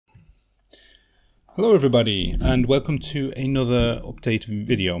Hello everybody and welcome to another update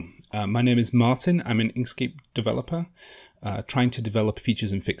video. My name is Martin. I'm an Inkscape developer trying to develop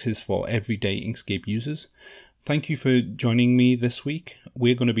features and fixes for everyday Inkscape users. Thank you for joining me this week.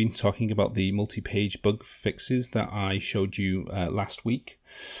 We're going to be talking about the multi-page bug fixes that I showed you last week.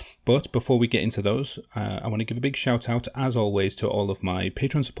 But before we get into those, I want to give a big shout out as always to all of my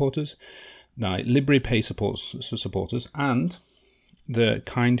Patreon supporters, my LibrePay supporters and the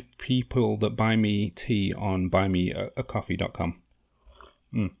kind people that buy me tea on buymeacoffee.com.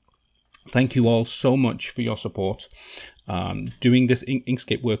 Thank you all so much for your support. Doing this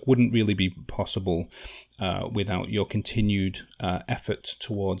Inkscape work wouldn't really be possible without your continued effort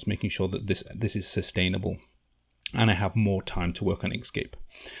towards making sure that this is sustainable and I have more time to work on Inkscape.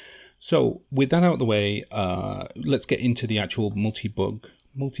 So with that out of the way, let's get into the actual multi-bug.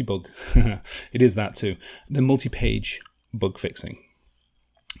 It is that too. The multi-page bug fixing.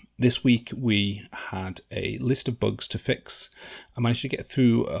 This week we had a list of bugs to fix. I managed to get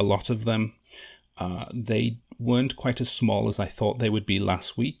through a lot of them. They weren't quite as small as I thought they would be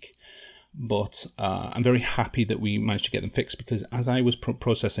last week, but I'm very happy that we managed to get them fixed because as I was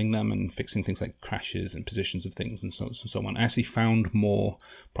processing them and fixing things like crashes and positions of things and so on, I actually found more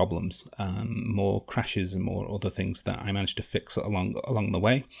problems, more crashes and more other things that I managed to fix along the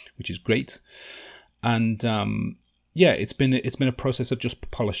way, which is great. And yeah, it's been a process of just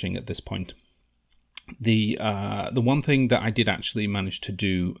polishing at this point. The one thing that I did actually manage to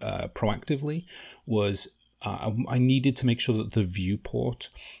do proactively was I needed to make sure that the viewport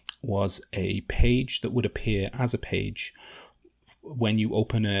was a page that would appear as a page when you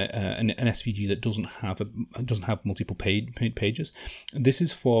open an SVG that doesn't have multiple pages. This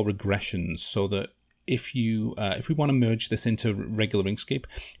is for regressions, so that if we want to merge this into regular Inkscape,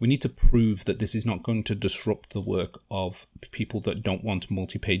 we need to prove that this is not going to disrupt the work of people that don't want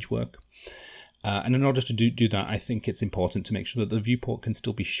multi-page work. And in order to do that, I think it's important to make sure that the viewport can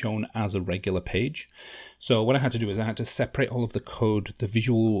still be shown as a regular page. So what I had to do is I had to separate all of the code, the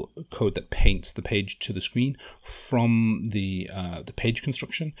visual code that paints the page to the screen, from the page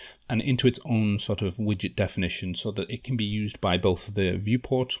construction and into its own sort of widget definition so that it can be used by both the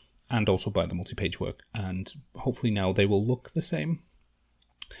viewport and also by the multi-page work, and hopefully now they will look the same.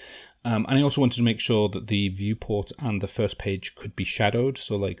 And I also wanted to make sure that the viewport and the first page could be shadowed,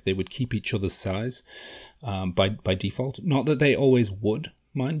 so like they would keep each other's size by default. Not that they always would,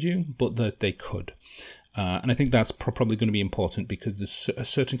 mind you, but that they could. And I think that's probably going to be important because there's a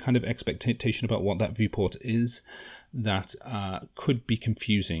certain kind of expectation about what that viewport is that could be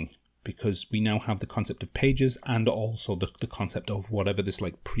confusing, because we now have the concept of pages and also the concept of whatever this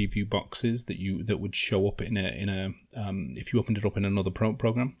like preview box is that would show up in a if you opened it up in another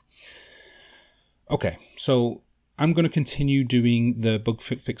program. Okay, so I'm going to continue doing the bug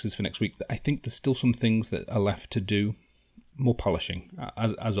fixes for next week. I think there's still some things that are left to do, more polishing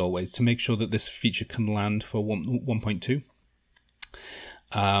as always, to make sure that this feature can land for 1.2.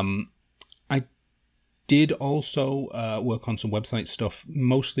 I did also work on some website stuff,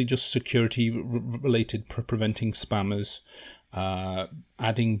 mostly just security related, preventing spammers,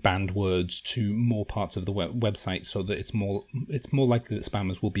 adding banned words to more parts of the website so that it's more likely that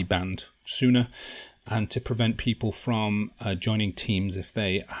spammers will be banned sooner, and to prevent people from joining teams if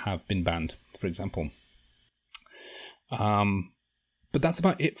they have been banned, for example. But that's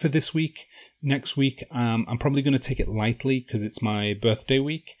about it for this week. Next week, I'm probably going to take it lightly because it's my birthday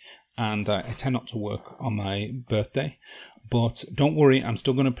week. And I tend not to work on my birthday, but don't worry, I'm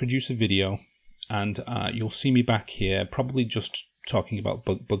still going to produce a video, and you'll see me back here, probably just talking about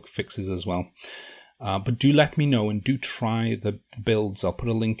bug fixes as well. But do let me know and do try the builds. I'll put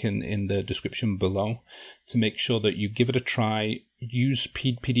a link in the description below to make sure that you give it a try. Use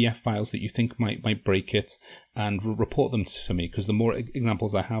PDF files that you think might break it, and report them to me, because the more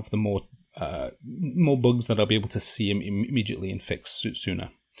examples I have, the more bugs that I'll be able to see immediately and fix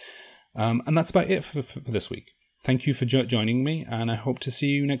sooner. And that's about it for this week. Thank you for joining me, and I hope to see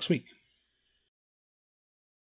you next week.